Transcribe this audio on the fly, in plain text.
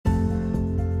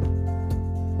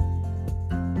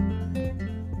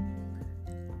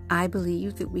I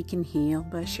believe that we can heal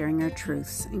by sharing our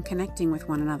truths and connecting with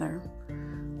one another.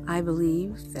 I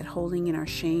believe that holding in our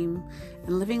shame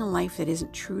and living a life that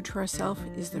isn't true to ourselves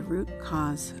is the root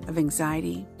cause of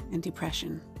anxiety and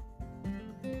depression.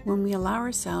 When we allow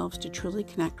ourselves to truly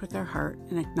connect with our heart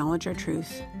and acknowledge our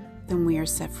truth, then we are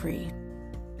set free.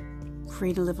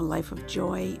 Free to live a life of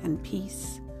joy and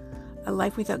peace, a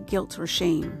life without guilt or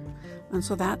shame. And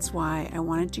so that's why I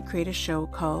wanted to create a show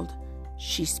called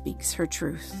She Speaks Her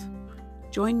Truth.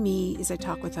 Join me as I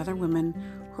talk with other women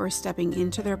who are stepping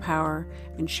into their power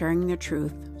and sharing their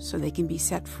truth so they can be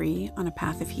set free on a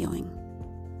path of healing.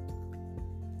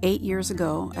 8 years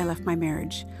ago, I left my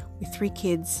marriage with 3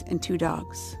 kids and 2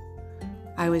 dogs.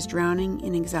 I was drowning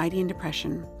in anxiety and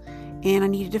depression, and I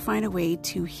needed to find a way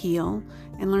to heal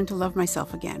and learn to love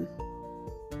myself again.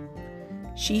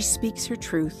 She Speaks Her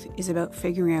Truth is about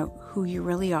figuring out who you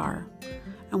really are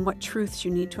and what truths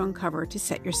you need to uncover to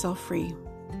set yourself free.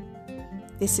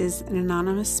 This is an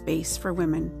anonymous space for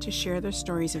women to share their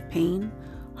stories of pain,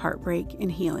 heartbreak,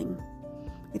 and healing.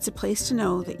 It's a place to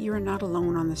know that you are not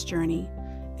alone on this journey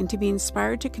and to be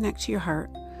inspired to connect to your heart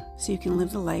so you can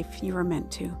live the life you are meant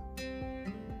to.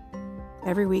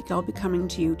 Every week I'll be coming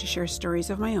to you to share stories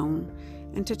of my own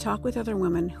and to talk with other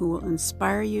women who will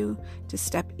inspire you to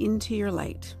step into your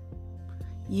light.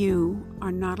 You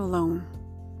are not alone.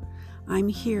 I'm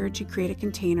here to create a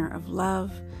container of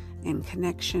love and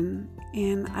connection,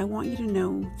 and I want you to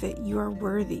know that you are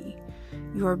worthy,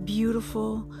 you are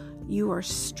beautiful, you are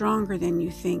stronger than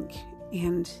you think,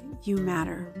 and you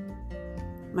matter.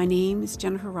 My name is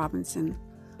Jennifer Robinson.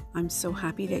 I'm so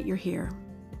happy that you're here.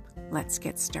 Let's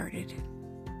get started.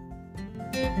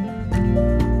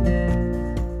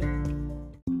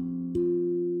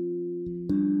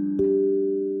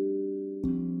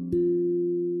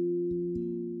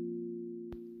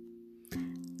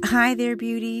 Hi there,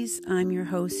 beauties. I'm your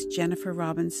host, Jennifer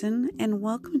Robinson, and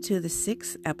welcome to the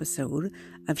 6th episode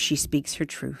of She Speaks Her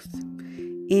Truth.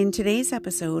 In today's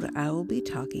episode, I will be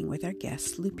talking with our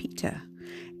guest, Lupita.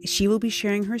 She will be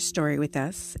sharing her story with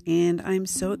us, and I'm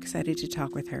so excited to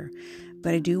talk with her.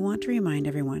 But I do want to remind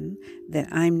everyone that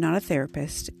I'm not a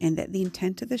therapist and that the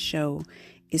intent of the show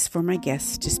is for my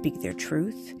guests to speak their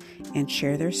truth and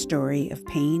share their story of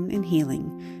pain and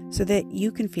healing so that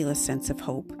you can feel a sense of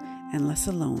hope and less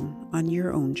alone on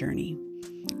your own journey.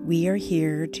 We are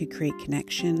here to create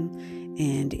connection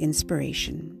and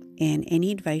inspiration, and any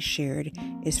advice shared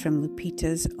is from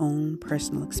Lupita's own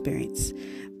personal experience.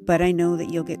 But I know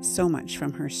that you'll get so much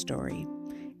from her story.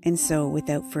 And so,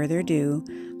 without further ado,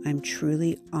 I'm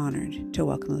truly honored to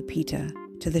welcome Lupita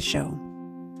to the show.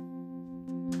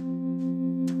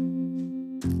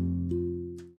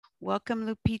 Welcome,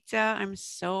 Lupita. I'm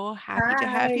so happy to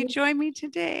have you join me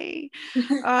today.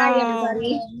 Hi,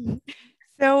 everybody.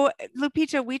 So,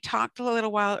 Lupita, we talked a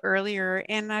little while earlier,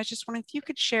 and I just wondering if you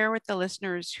could share with the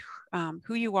listeners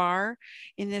who you are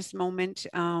in this moment,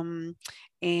 and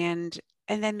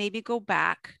then maybe go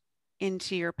back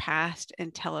into your past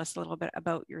and tell us a little bit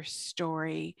about your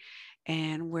story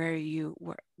and where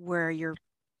your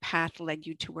path led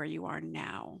you to where you are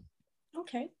now.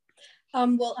 Okay.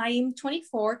 Well, I am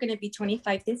 24, going to be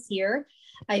 25 this year.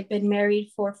 I've been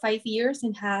married for 5 years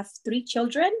and have 3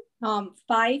 children,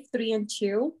 5, 3, and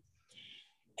 2.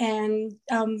 And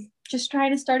just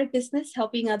trying to start a business,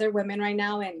 helping other women right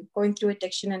now and going through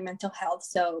addiction and mental health.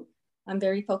 So I'm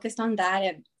very focused on that.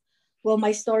 And well,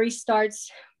 my story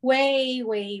starts way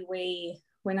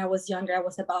when I was younger. I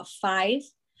was about 5.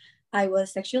 I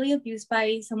was sexually abused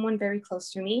by someone very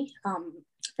close to me.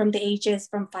 From the ages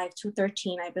from 5 to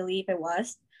 13, I believe it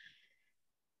was.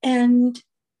 And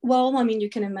well, I mean, you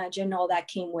can imagine all that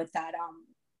came with that,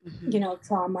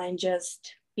 trauma and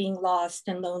just being lost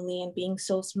and lonely and being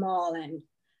so small and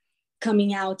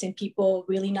coming out and people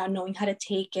really not knowing how to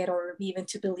take it or even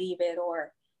to believe it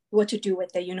or what to do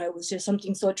with it. It was just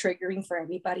something so triggering for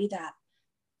everybody that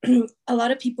a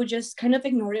lot of people just kind of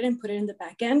ignored it and put it in the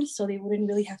back end so they wouldn't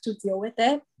really have to deal with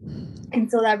it. And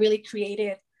so that really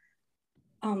created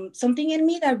something in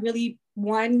me that really,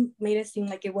 1, made it seem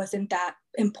like it wasn't that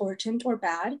important or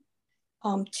bad.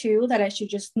 2, that I should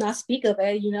just not speak of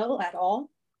it, at all.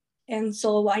 And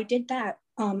so I did that.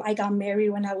 I got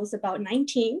married when I was about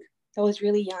 19. I was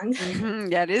really young.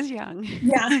 That is young.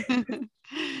 Yeah.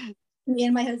 Me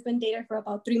and my husband dated for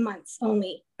about 3 months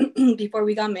only before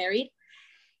we got married.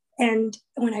 And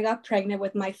when I got pregnant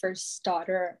with my first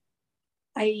daughter,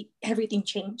 everything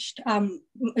changed.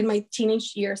 In my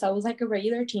teenage years, I was like a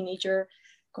regular teenager,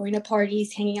 going to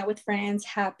parties, hanging out with friends,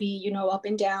 happy, up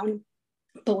and down.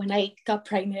 But when I got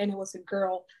pregnant and it was a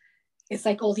girl, it's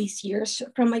like all these years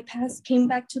from my past came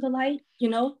back to the light,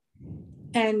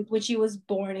 And when she was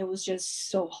born, it was just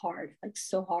so hard, like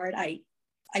so hard. I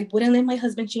wouldn't let my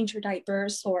husband change her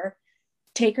diapers or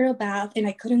take her a bath, and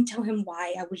I couldn't tell him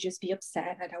why. I would just be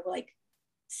upset, and I would like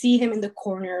see him in the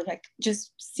corner, like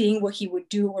just seeing what he would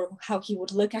do or how he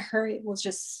would look at her. It was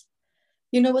just,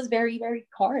 it was very, very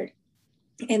hard.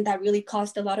 And that really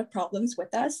caused a lot of problems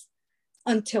with us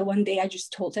until one day I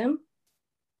just told him,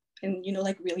 and,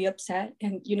 like really upset.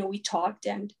 And, we talked,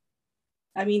 and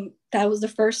I mean, that was the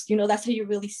first, that's how you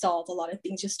really solve a lot of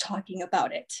things, just talking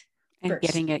about it And first.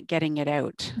 getting it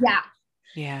out. Yeah.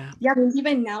 Yeah. Yeah. I mean,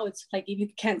 even now it's like, if you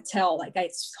can't tell, like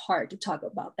it's hard to talk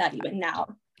about that even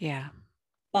now. Yeah.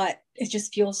 But it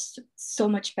just feels so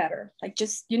much better. Like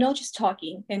just, just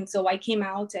talking. And so I came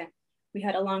out and we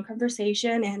had a long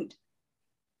conversation, and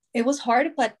it was hard,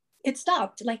 but it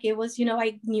stopped. Like it was,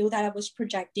 I knew that I was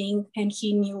projecting, and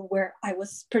he knew where I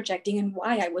was projecting and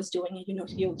why I was doing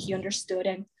it. He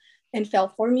understood and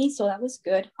felt for me. So that was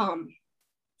good. And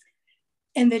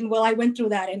then, well, I went through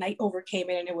that and I overcame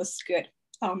it, and it was good.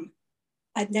 And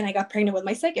then I got pregnant with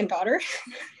my second daughter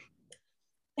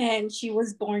and she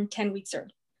was born 10 weeks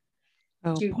early.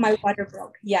 Oh, My water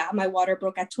broke. Yeah, my water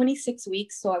broke at 26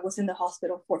 weeks. So I was in the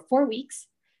hospital for 4 weeks,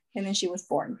 and then she was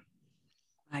born.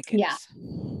 my goodness.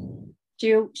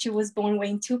 Yeah. She was born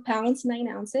weighing 2 pounds, 9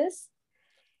 ounces.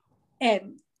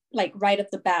 And like right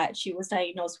off the bat, she was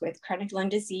diagnosed with chronic lung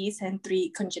disease and 3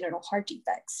 congenital heart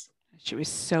defects. She was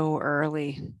so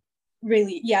early.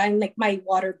 Really, yeah. And like my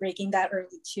water breaking that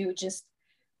early too, just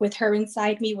with her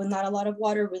inside me with not a lot of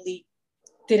water, really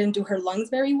didn't do her lungs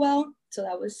very well. So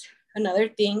that was another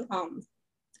thing.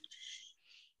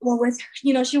 Well, with,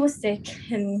 she was sick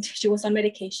and she was on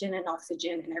medication and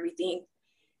oxygen and everything.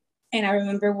 And I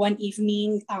remember one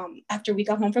evening, after we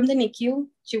got home from the NICU,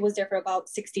 she was there for about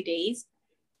 60 days.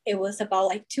 It was about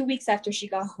like 2 weeks after she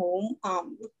got home.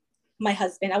 My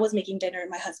husband, I was making dinner, and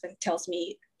my husband tells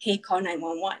me, hey, call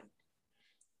 911.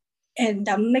 And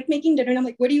I'm like making dinner, and I'm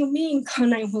like, what do you mean call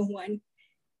 911?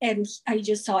 And I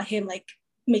just saw him like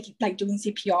doing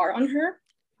CPR on her.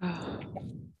 Oh.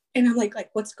 And I'm like,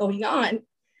 what's going on?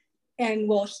 And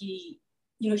well,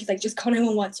 he's like, just call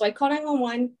 911. So I call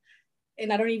 911,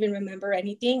 and I don't even remember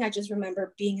anything. I just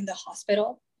remember being in the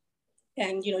hospital,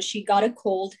 and, she got a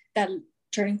cold that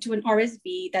turned into an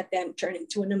RSV that then turned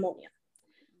into a pneumonia.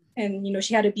 And,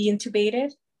 she had to be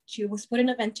intubated. She was put in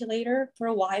a ventilator for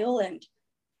a while. And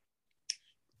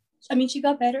I mean, she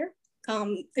got better.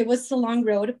 It was a long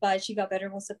road, but she got better.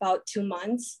 It was about 2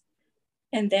 months.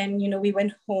 And then, we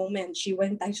went home, and she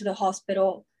went back to the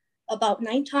hospital about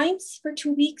 9 times for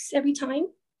 2 weeks every time.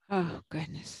 Oh,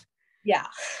 goodness. Yeah.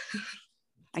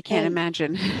 I can't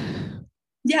imagine.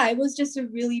 Yeah, it was just a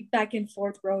really back and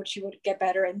forth road. She would get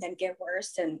better and then get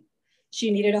worse. And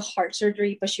she needed a heart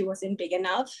surgery, but she wasn't big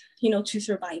enough, to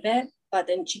survive it. But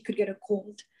then she could get a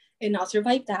cold and not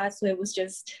survive that. So it was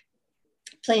just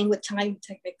playing with time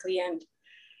technically. And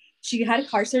she had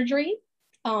heart surgery.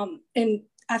 And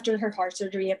after her heart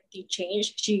surgery, everything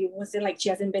changed. She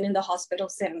hasn't been in the hospital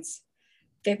since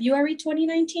February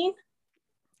 2019.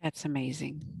 That's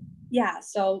amazing. Yeah.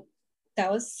 So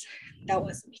that was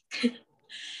me.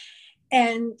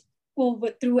 And well,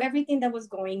 through everything that was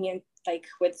going in, like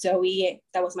with Zoe,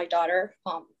 that was my daughter,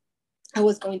 I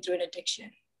was going through an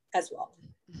addiction as well.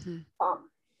 Mm-hmm.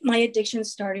 My addiction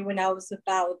started when I was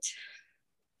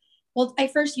I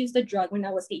first used the drug when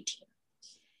I was 18.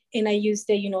 And I used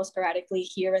it, sporadically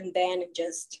here and then, and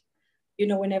just,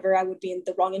 whenever I would be in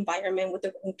the wrong environment with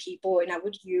the wrong people, and I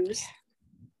would use.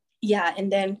 Yeah. And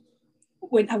then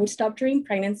when I would stop during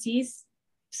pregnancies.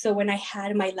 So when I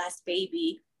had my last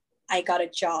baby, I got a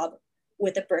job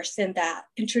with a person that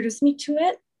introduced me to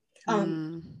it.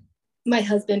 My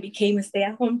husband became a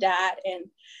stay-at-home dad, and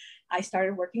I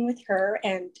started working with her,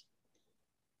 and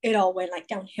it all went like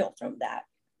downhill from that.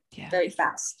 Yeah. Very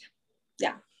fast.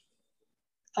 Yeah.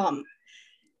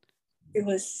 It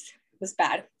was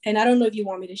bad. And I don't know if you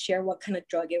want me to share what kind of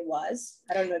drug it was.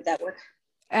 I don't know if that would.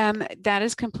 That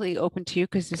is completely open to you,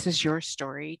 because this is your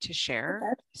story to share.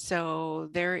 Okay. So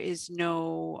there is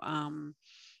no,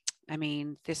 I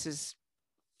mean,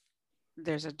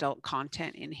 there's adult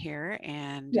content in here,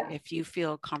 and if you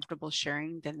feel comfortable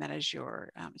sharing, then that is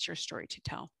it's your story to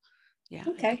tell. Yeah.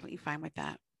 Okay. I'm completely fine with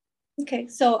that. Okay.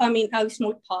 So, I mean, I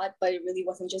smoked pot, but it really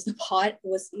wasn't just the pot. It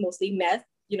was mostly meth,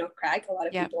 crack. A lot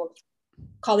of people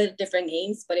call it different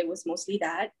names, but it was mostly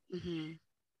that. Mm-hmm.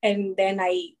 And then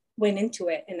I went into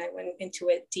it, and I went into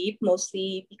it deep,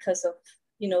 mostly because of,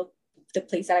 the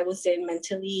place that I was in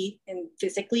mentally and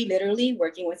physically, literally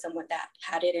working with someone that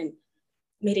had it and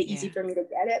made it easy for me to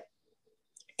get it.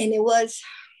 And it was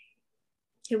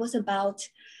about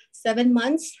 7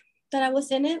 months that I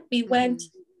was in it, we went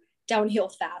downhill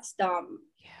fast.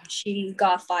 She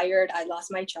got fired. I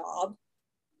lost my job.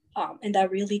 And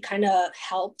that really kind of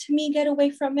helped me get away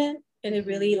from it. And it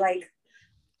really, like,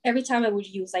 every time I would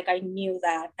use, like, I knew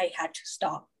that I had to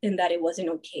stop and that it wasn't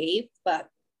okay. But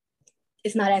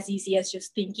it's not as easy as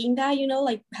just thinking that, you know,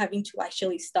 like having to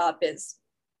actually stop is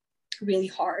really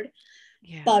hard.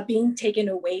 Yeah. But being taken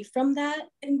away from that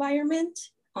environment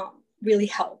really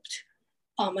helped.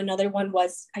 Another one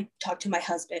was I talked to my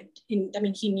husband, and I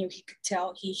mean, he could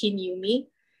tell he knew me,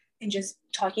 and just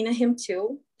talking to him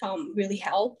too really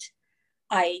helped.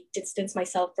 I distanced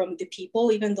myself from the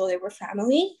people, even though they were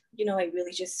family. You know, I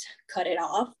really just cut it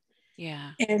off.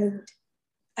 Yeah. And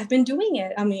I've been doing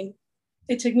it. I mean,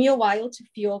 it took me a while to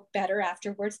feel better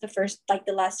afterwards.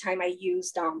 The last time I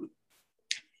used,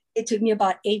 it took me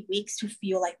about 8 weeks to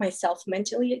feel like myself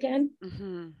mentally again.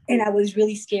 And I was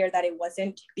really scared that it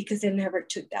wasn't, because it never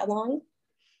took that long.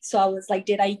 So I was like,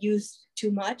 did I use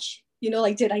too much? You know,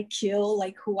 like, did I kill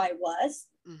like who I was?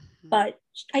 But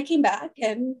I came back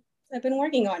and I've been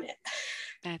working on it.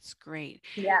 That's great.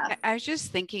 Yeah. I was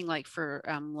just thinking, like, for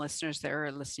listeners that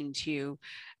are listening to you,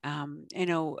 I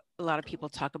know a lot of people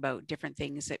talk about different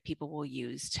things that people will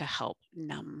use to help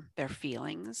numb their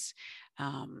feelings.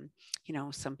 You know,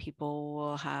 some people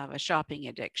will have a shopping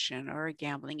addiction or a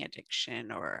gambling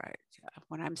addiction, or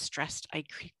when I'm stressed, I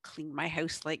clean my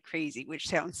house like crazy, which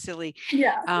sounds silly.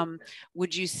 Yeah.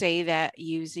 Would you say that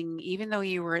using, even though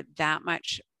you were that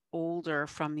much older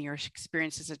from your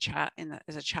experience as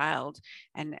a child,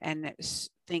 and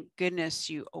thank goodness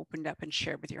you opened up and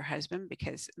shared with your husband,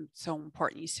 because it's so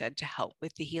important, you said, to help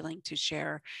with the healing, to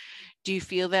share. Do you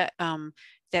feel that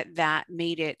that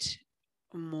made it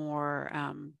more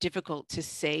difficult to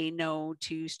say no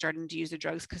to starting to use the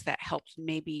drugs, because that helped,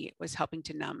 maybe it was helping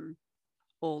to numb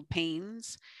old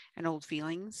pains and old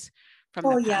feelings from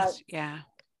the past?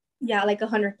 Yeah, like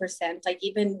 100%. Like,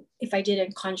 even if I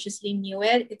didn't consciously knew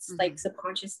it, it's like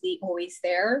subconsciously always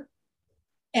there.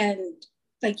 And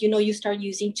like, you know, you start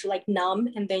using to like numb,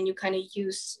 and then you kind of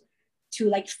use to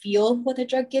like feel what the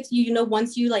drug gives you. You know,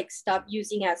 once you like stop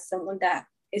using as someone that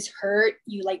is hurt,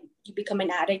 you become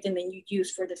an addict, and then you use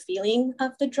for the feeling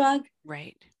of the drug.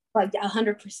 Right. But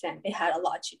 100%, it had a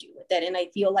lot to do with it. And I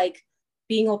feel like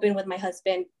being open with my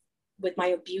husband with my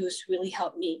abuse really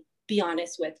helped me be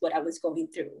honest with what I was going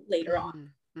through later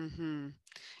on.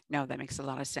 No, that makes a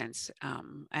lot of sense.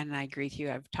 And I agree with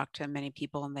you. I've talked to many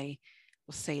people, and they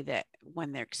will say that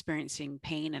when they're experiencing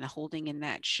pain and holding in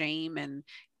that shame and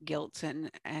guilt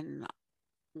and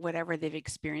whatever they've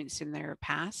experienced in their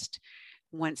past,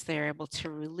 once they're able to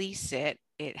release it,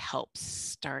 it helps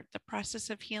start the process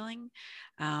of healing.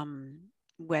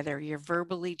 Whether you're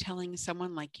verbally telling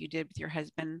someone like you did with your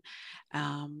husband.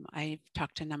 I've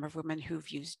talked to a number of women who've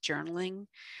used journaling,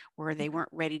 where they weren't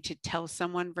ready to tell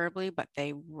someone verbally, but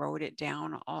they wrote it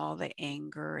down, all the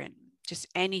anger and just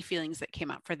any feelings that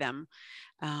came up for them,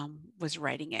 was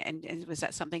writing it. And was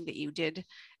that something that you did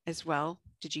as well?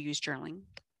 Did you use journaling?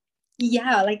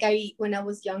 Yeah, like when I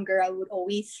was younger, I would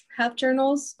always have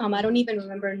journals. I don't even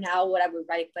remember now what I would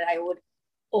write, but I would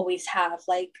always have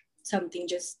like something,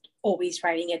 just always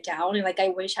writing it down. And like, I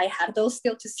wish I had those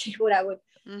still to see what I would,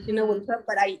 you know, would put,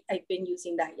 but I've been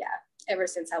using that, ever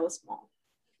since I was small.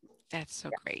 That's so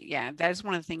great. Yeah, that is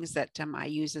one of the things that I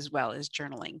use as well, is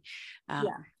journaling.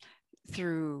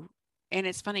 Through, and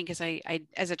it's funny because I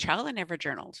as a child, I never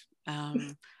journaled.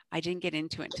 I didn't get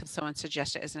into it until someone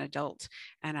suggested it as an adult,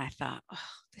 and I thought, oh,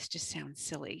 this just sounds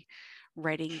silly,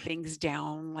 writing things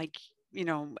down, like, you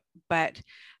know. But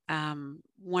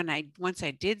once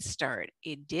I did start,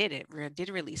 it did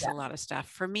release a lot of stuff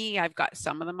for me. I've got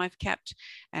some of them I've kept,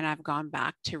 and I've gone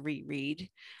back to reread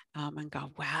and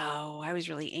go, wow, I was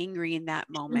really angry in that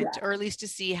moment, or at least to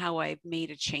see how I've made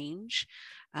a change.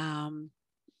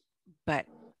 But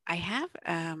I have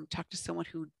talked to someone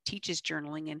who teaches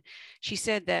journaling, and she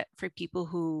said that for people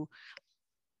who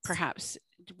perhaps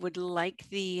would like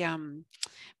the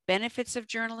benefits of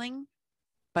journaling,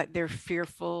 but they're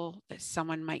fearful that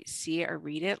someone might see it or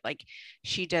read it, like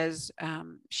she does,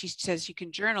 she says you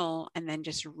can journal and then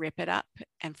just rip it up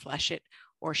and flush it.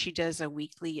 Or she does a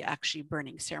weekly actually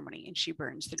burning ceremony, and she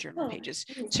burns the journal pages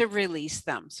to release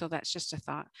them. So that's just a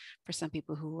thought for some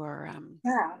people who are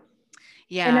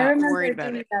and I remember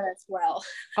doing that as well.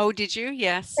 Oh, did you?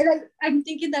 Yes. And I'm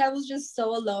thinking that I was just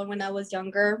so alone when I was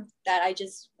younger that I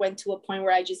just went to a point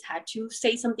where I just had to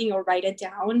say something or write it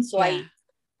down. So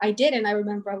I did, and I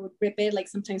remember I would rip it, like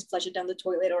sometimes flush it down the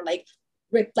toilet, or like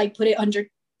put it under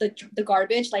the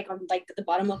garbage, like on like the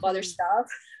bottom of other stuff.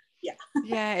 Yeah.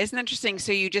 Yeah, isn't it interesting?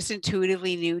 So you just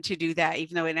intuitively knew to do that,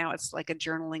 even though now it's like a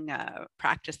journaling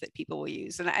practice that people will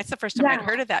use. And it's the first time I'd Yeah.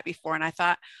 heard of that before. And I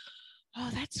thought, oh,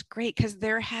 that's great. Because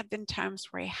there have been times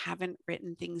where I haven't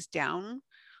written things down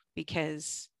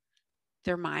because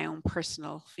they're my own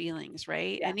personal feelings,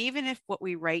 right? Yeah. And even if what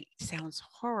we write sounds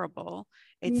horrible,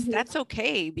 Hmm. that's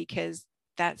okay because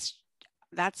that's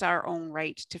that's our own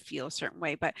right to feel a certain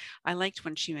way. But I liked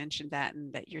when she mentioned that,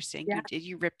 and that you're saying Yeah.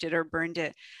 you ripped it or burned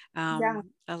it. Yeah.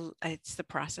 It's the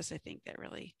process, I think, that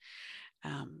really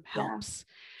Yeah. helps.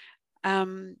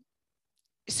 Um,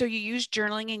 so you use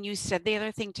journaling, and you said the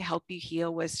other thing to help you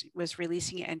heal was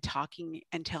releasing it and talking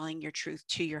and telling your truth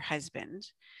to your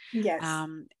husband. Yes.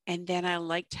 And then I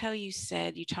liked how you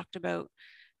said, you talked about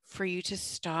for you to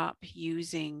stop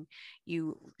using,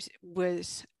 you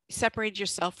was separate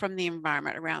yourself from the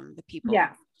environment around the people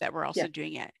Yeah. that were also Yeah.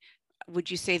 doing it. Would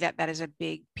you say that that is a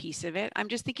big piece of it? I'm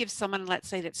just thinking of someone, let's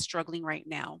say, that's struggling right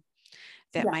now,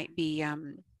 that Yeah. might be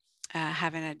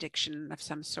have an addiction of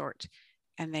some sort,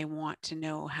 and they want to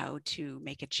know how to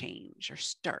make a change or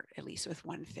start at least with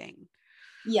one thing.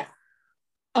 Yeah.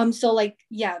 So like,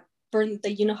 yeah, burn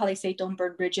the, you know how they say don't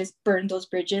burn bridges, burn those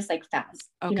bridges like fast.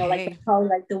 You know, like Okay. that's probably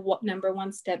like the number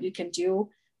one step you can do.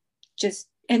 Just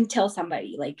and tell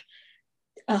somebody, like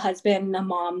a husband, a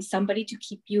mom, somebody to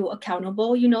keep you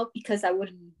accountable, you know, because I would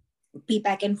Mm. be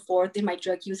back and forth in my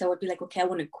drug use. I would be like, okay, I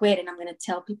want to quit and I'm gonna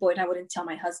tell people, and I wouldn't tell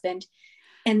my husband.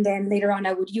 And then later on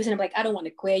I would use it. I'm like, I don't want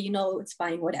to quit, you know, it's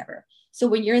fine, whatever. So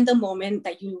when you're in the moment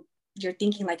that you're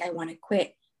thinking like I want to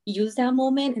quit, use that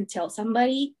moment and tell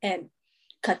somebody and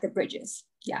cut the bridges.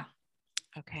 Yeah.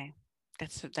 Okay.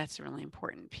 That's a really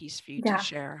important piece for you to Yeah.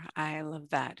 share. I love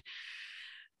that.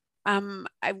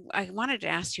 I wanted to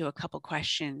ask you a couple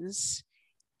questions.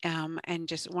 And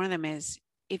just one of them is,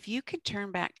 if you could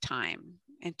turn back time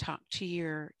and talk to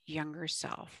your younger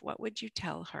self, what would you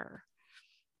tell her?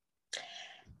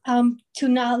 To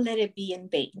not let it be in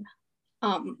vain.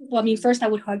 Well, I mean, first I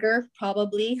would hug her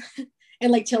probably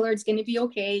and like tell her it's gonna be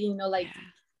okay, you know, Yeah.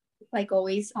 like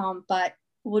always. But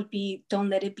would be don't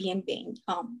let it be in vain.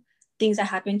 Things that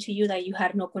happen to you that you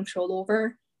had no control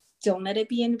over, don't let it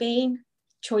be in vain.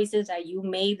 Choices that you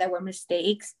made that were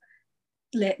mistakes,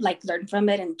 like learn from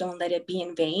it and don't let it be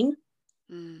in vain,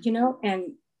 Mm. you know.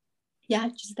 And yeah,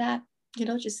 just that, you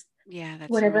know, just Yeah,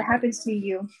 that's whatever really good. happens to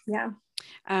you. Yeah.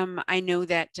 I know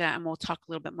that, and we'll talk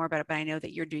a little bit more about it, but I know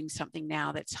that you're doing something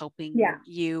now that's helping Yeah.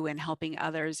 you and helping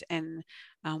others. And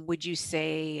would you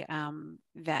say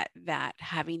that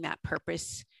having that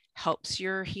purpose helps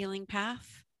your healing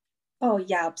path? Oh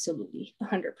yeah, absolutely,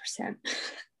 100%.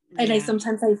 And I Yeah.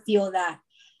 sometimes I feel that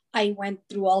I went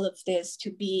through all of this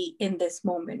to be in this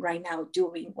moment right now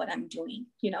doing what I'm doing,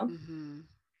 you know? Hmm.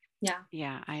 Yeah.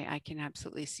 Yeah, I can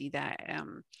absolutely see that.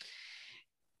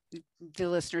 The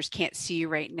listeners can't see you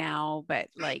right now, but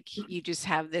like you just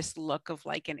have this look of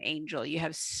like an angel. You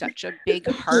have such a big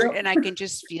Thank heart, you. and I can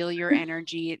just feel your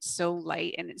energy. It's so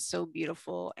light and it's so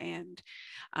beautiful. And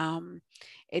um,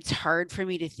 it's hard for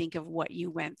me to think of what you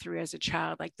went through as a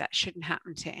child. Like that shouldn't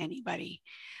happen to anybody.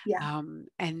 Yeah.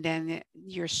 And then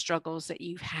your struggles that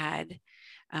you've had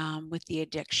with the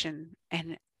addiction.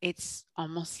 And it's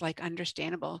almost like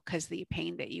understandable because the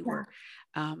pain that you Yeah.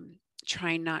 were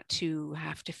trying not to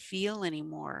have to feel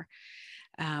anymore.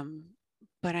 Um,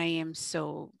 but I am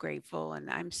so grateful and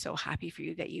I'm so happy for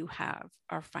you that you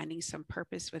are finding some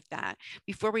purpose with that.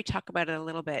 Before we talk about it a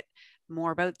little bit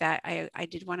more about that, I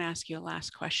did want to ask you a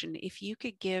last question. If you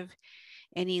could give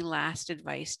any last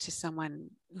advice to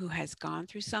someone who has gone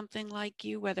through something like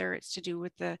you, whether it's to do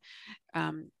with the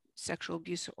sexual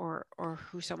abuse or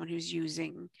someone who's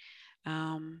using,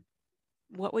 um,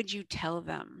 what would you tell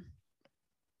them?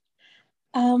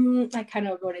 I kind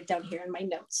of wrote it down here in my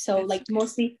notes. So That's like okay.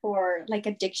 mostly for like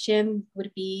addiction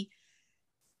would be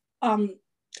um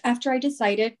after I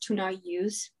decided to not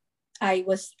use, I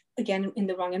was again in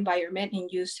the wrong environment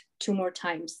and used two more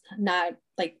times. Not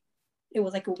like it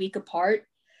was like a week apart.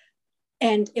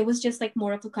 And it was just like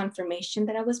more of a confirmation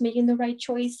that I was making the right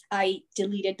choice. I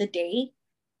deleted the day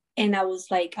and I was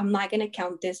like, I'm not gonna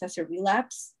count this as a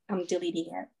relapse. I'm deleting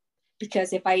it.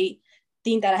 Because if I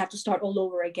think that I have to start all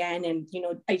over again, and you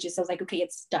know, I was like, okay,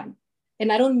 it's done.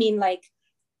 And I don't mean like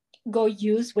go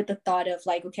use with the thought of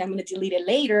like, okay, I'm gonna delete it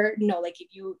later. No, like if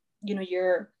you know,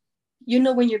 you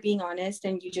know when you're being honest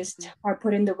and you just Mhm. are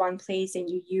put in the wrong place and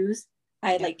you use,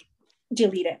 I Yep. like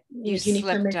delete it. You You need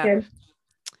slipped up. permission.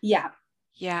 Yeah,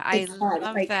 Yeah, I it's fine.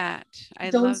 love Like that.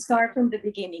 I don't love that. start from the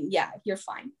beginning. Yeah, you're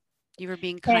fine. You were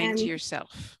being kind to And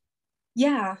yourself.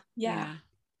 yeah, yeah. Yeah.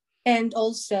 And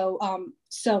also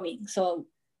sewing. So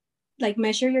like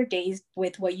measure your days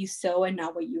with what you sow and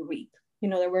not what you reap. You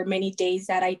know, there were many days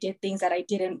that I did things that I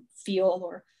didn't feel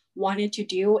or wanted to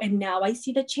do, and now I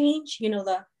see the change. You know,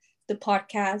 the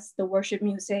podcast, the worship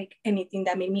music, anything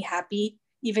that made me happy,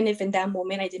 even if in that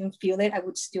moment I didn't feel it, I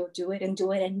would still do it and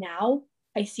do it. And now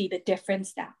I see the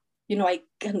difference that, you know,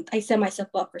 I set myself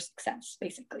up for success,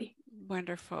 basically.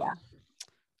 Wonderful. Yeah.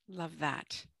 Love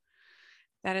that.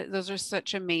 Those are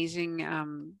such amazing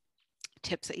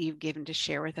tips that you've given to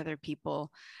share with other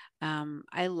people.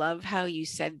 I love how you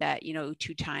said that, you know,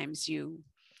 2 times you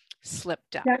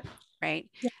slipped up, Yeah. right?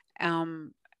 Yeah.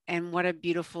 And what a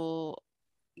beautiful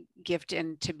gift,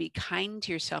 and to be kind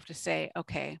to yourself to say,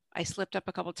 okay, I slipped up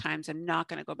a couple of times. I'm not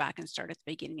going to go back and start at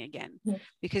the beginning again,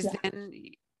 because Yeah. then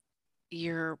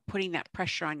you're putting that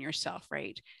pressure on yourself,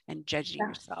 right? And judging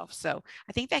yourself. So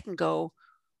I think that can go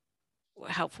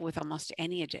helpful with almost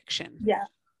any addiction. Yeah.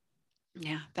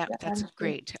 Yeah, that's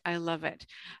great. I love it.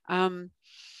 I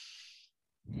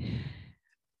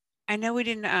know we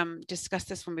didn't discuss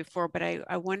this one before, but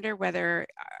I wonder whether,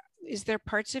 is there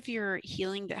parts of your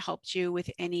healing that helped you with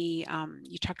any,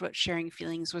 you talked about sharing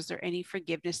feelings. Was there any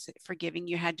forgiving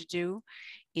you had to do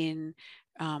in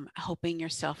helping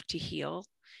yourself to heal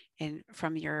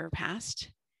from your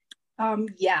past?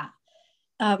 Yeah.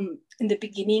 In the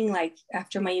beginning, like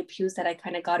after my abuse, that I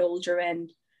kind of got older,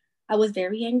 and I was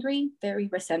very angry, very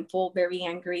resentful, very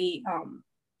angry,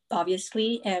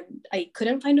 obviously, and I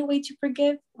couldn't find a way to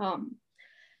forgive.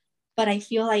 But I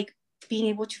feel like being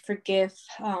able to forgive,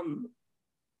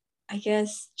 I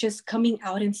guess just coming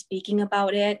out and speaking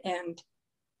about it, and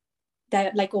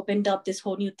that like opened up this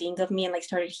whole new thing of me, and like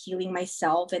started healing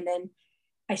myself. And then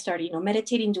I started, you know,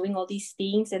 meditating, doing all these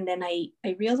things. And then I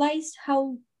realized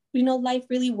how, you know, life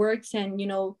really works. And, you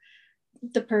know,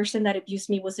 the person that abused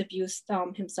me was abused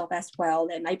himself as well.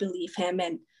 And I believe him.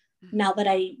 And now that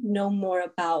I know more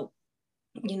about,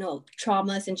 you know,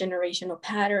 traumas and generational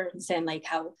patterns, and like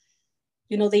how,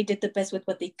 you know, they did the best with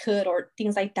what they could, or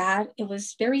things like that, it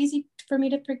was very easy for me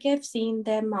to forgive, seeing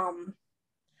them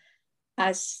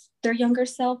as their younger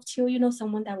self too, you know,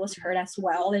 someone that was hurt as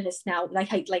well. And it's now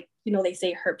like, you know, they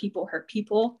say hurt people hurt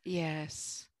people.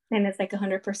 Yes. And it's like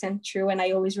 100% true. And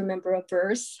I always remember a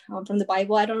verse from the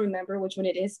Bible. I don't remember which one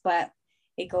it is, but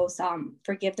it goes,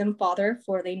 forgive them, Father,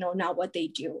 for they know not what they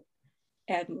do.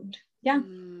 And yeah.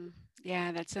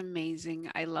 Yeah, that's amazing.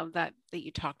 I love that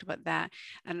you talked about that.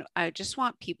 And I just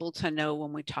want people to know,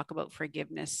 when we talk about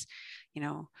forgiveness, you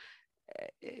know,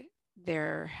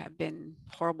 there have been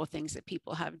horrible things that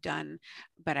people have done,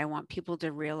 but I want people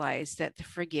to realize that the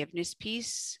forgiveness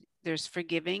piece, there's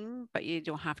forgiving, but you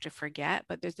don't have to forget.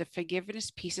 But there's the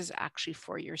forgiveness piece is actually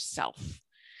for yourself.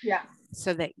 Yeah.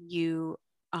 So that you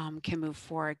can move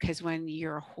forward. Because when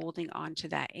you're holding on to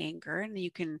that anger, and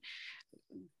you can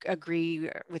agree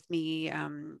with me,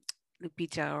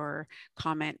 Lupita, or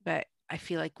comment, but I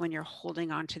feel like when you're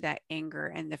holding on to that anger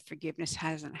and the forgiveness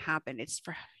hasn't happened, it's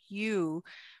for you,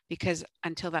 because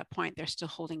until that point, they're still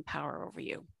holding power over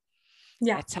you.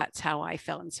 Yeah. That's how I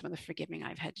felt in some of the forgiving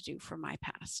I've had to do for my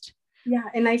past. Yeah.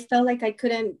 And I felt like I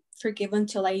couldn't forgive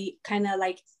until I kind of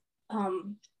like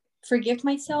forgive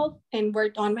myself and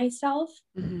worked on myself.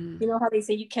 You know how they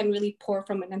say you can't really pour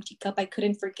from an empty cup. I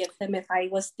couldn't forgive them if I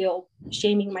was still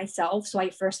shaming myself. So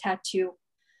I first had to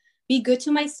be good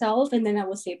to myself, and then I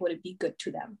was able to be good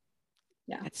to them.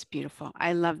 Yeah. That's beautiful.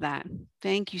 I love that.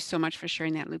 Thank you so much for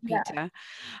sharing that, Lupita.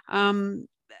 Yeah.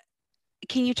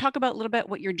 Can you talk about a little bit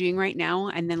what you're doing right now,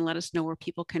 and then let us know where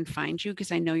people can find you?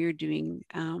 Because I know you're doing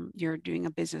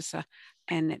a business,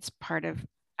 and it's part of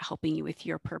helping you with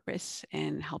your purpose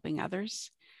and helping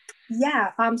others.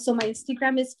 Yeah. So my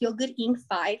Instagram is Feel Good Inc.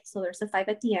 5. So there's a 5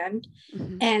 at the end.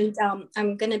 And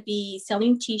I'm going to be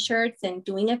selling t-shirts and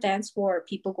doing events for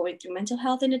people going through mental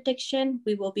health and addiction.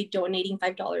 We will be donating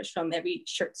 $5 from every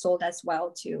shirt sold as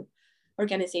well to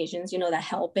organizations, you know, that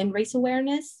help and raise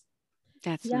awareness.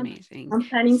 That's amazing. I'm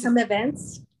planning some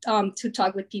events to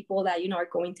talk with people that, you know, are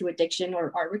going through addiction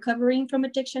or are recovering from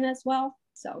addiction as well.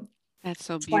 So that's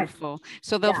so beautiful.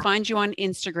 So they'll find you on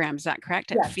Instagram. Is that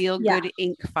correct? At Feel Good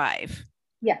Inc. 5.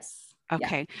 Yes.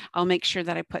 Okay. Yeah. I'll make sure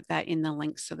that I put that in the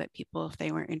links so that people, if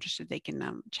they were interested, they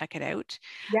can check it out.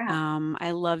 Yeah.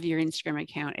 I love your Instagram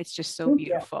account. It's just so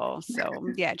beautiful. So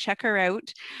yeah, check her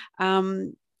out.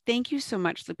 Thank you so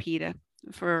much, Lupita,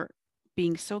 for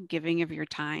being so giving of your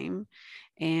time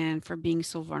and for being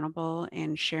so vulnerable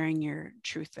and sharing your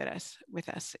truth with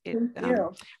us. It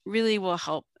really will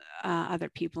help other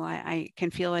people. I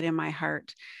can feel it in my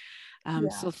heart.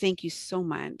 So thank you so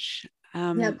much.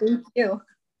 Yeah, thank you.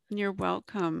 You're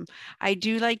welcome. I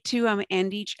do like to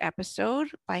end each episode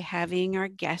by having our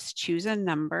guests choose a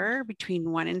number between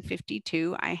 1 and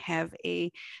 52. I have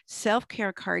a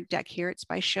self-care card deck here. It's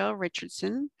by Cheryl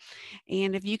Richardson.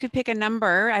 And if you could pick a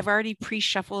number, I've already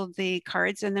pre-shuffled the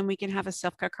cards, and then we can have a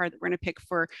self-care card that we're going to pick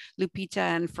for Lupita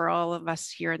and for all of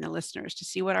us here and the listeners to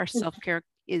see what our self-care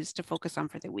is to focus on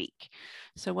for the week.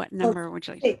 So what number would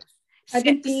you like? 6. I've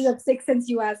been thinking of 6 since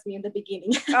you asked me in the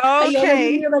beginning. Okay. I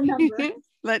already knew the number.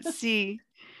 Let's see.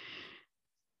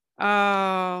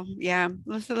 Oh, yeah.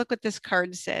 Let's look what this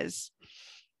card says.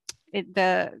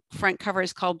 The front cover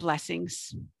is called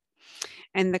Blessings.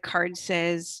 And the card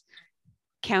says,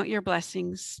 count your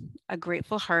blessings. A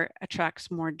grateful heart attracts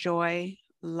more joy,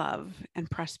 love, and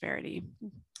prosperity.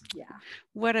 Yeah.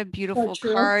 What a beautiful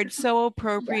card. So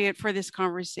appropriate for this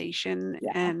conversation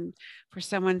and for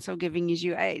someone so giving as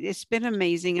you. It's been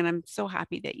amazing. And I'm so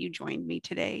happy that you joined me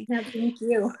today. Yeah, thank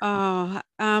you.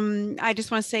 I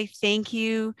just want to say thank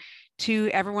you to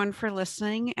everyone for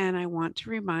listening. And I want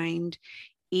to remind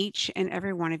each and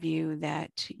every one of you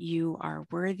that you are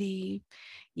worthy.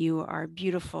 You are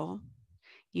beautiful.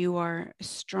 You are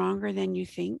stronger than you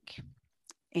think.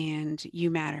 And you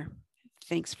matter.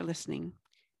 Thanks for listening.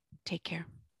 Take care.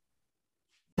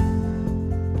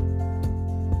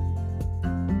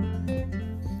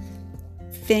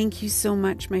 Thank you so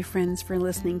much, my friends, for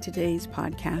listening to today's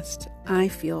podcast. I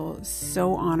feel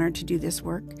so honored to do this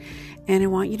work, and I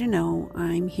want you to know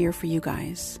I'm here for you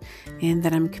guys and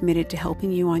that I'm committed to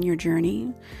helping you on your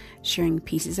journey, sharing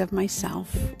pieces of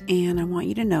myself, and I want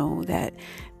you to know that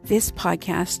this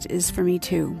podcast is for me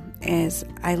too, as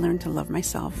I learn to love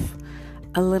myself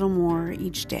a little more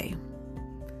each day.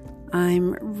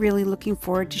 I'm really looking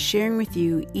forward to sharing with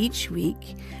you each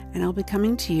week, and I'll be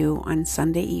coming to you on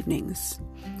Sunday evenings.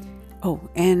 Oh,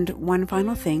 and one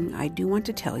final thing I do want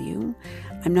to tell you,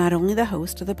 I'm not only the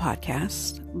host of the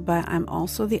podcast, but I'm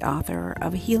also the author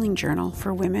of a healing journal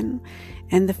for women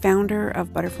and the founder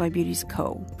of Butterfly Beauties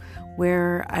Co.,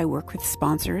 where I work with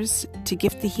sponsors to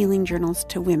gift the healing journals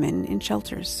to women in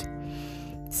shelters.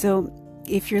 So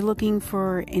if you're looking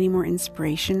for any more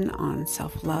inspiration on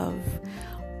self-love,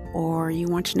 or you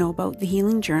want to know about the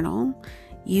healing journal,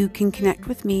 you can connect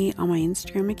with me on my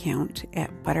Instagram account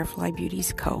at Butterfly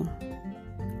Beauties Co.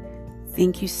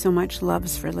 Thank you so much,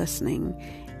 loves, for listening.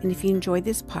 And if you enjoyed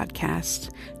this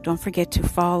podcast, don't forget to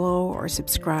follow or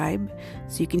subscribe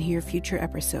so you can hear future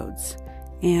episodes.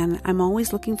 And I'm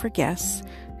always looking for guests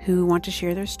who want to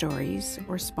share their stories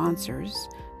or sponsors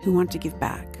who want to give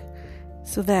back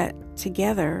so that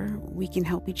together we can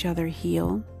help each other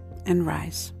heal and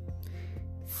rise.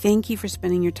 Thank you for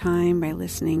spending your time by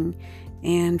listening.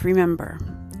 And remember,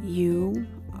 you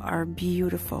are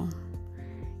beautiful.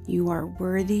 You are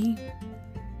worthy.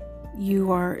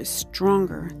 You are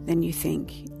stronger than you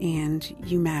think, and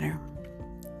you matter.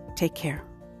 Take care.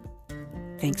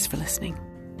 Thanks for listening.